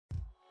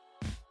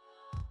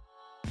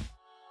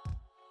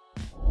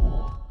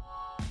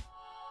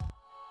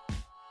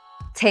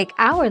Take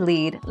our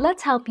lead,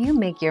 let's help you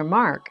make your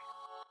mark.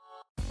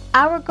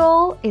 Our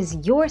goal is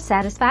your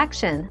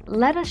satisfaction.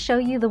 Let us show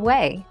you the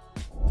way.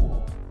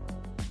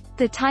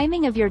 The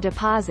timing of your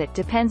deposit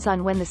depends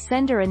on when the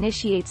sender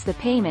initiates the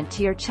payment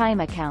to your Chime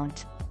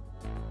account.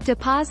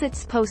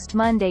 Deposits post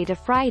Monday to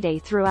Friday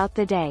throughout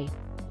the day.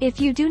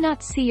 If you do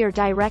not see your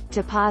direct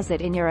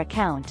deposit in your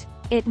account,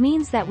 it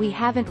means that we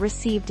haven't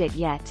received it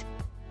yet.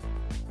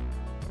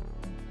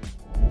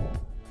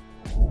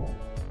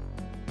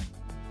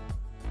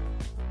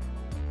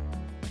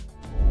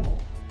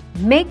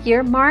 Make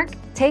your mark,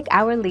 take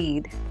our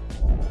lead.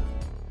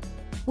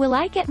 Will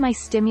I get my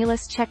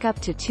stimulus check up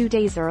to 2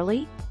 days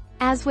early?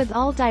 As with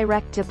all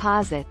direct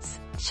deposits,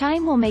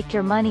 Chime will make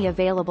your money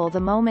available the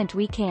moment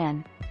we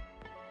can.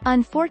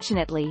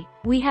 Unfortunately,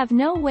 we have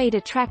no way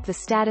to track the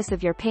status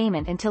of your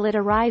payment until it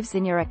arrives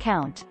in your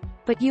account,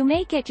 but you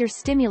may get your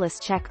stimulus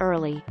check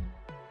early.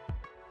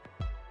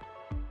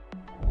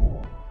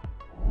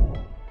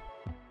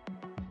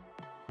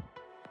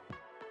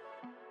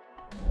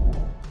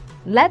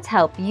 Let's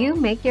help you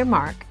make your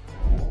mark.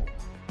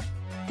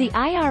 The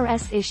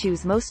IRS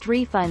issues most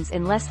refunds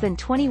in less than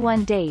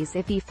 21 days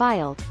if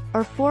e-filed,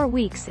 or 4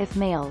 weeks if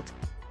mailed.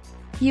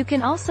 You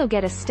can also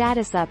get a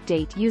status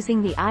update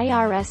using the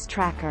IRS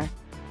tracker.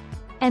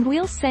 And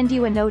we'll send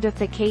you a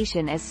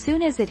notification as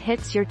soon as it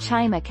hits your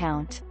Chime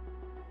account.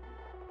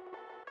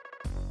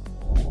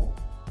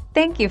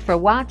 Thank you for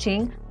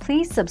watching.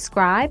 Please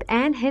subscribe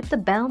and hit the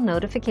bell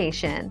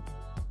notification.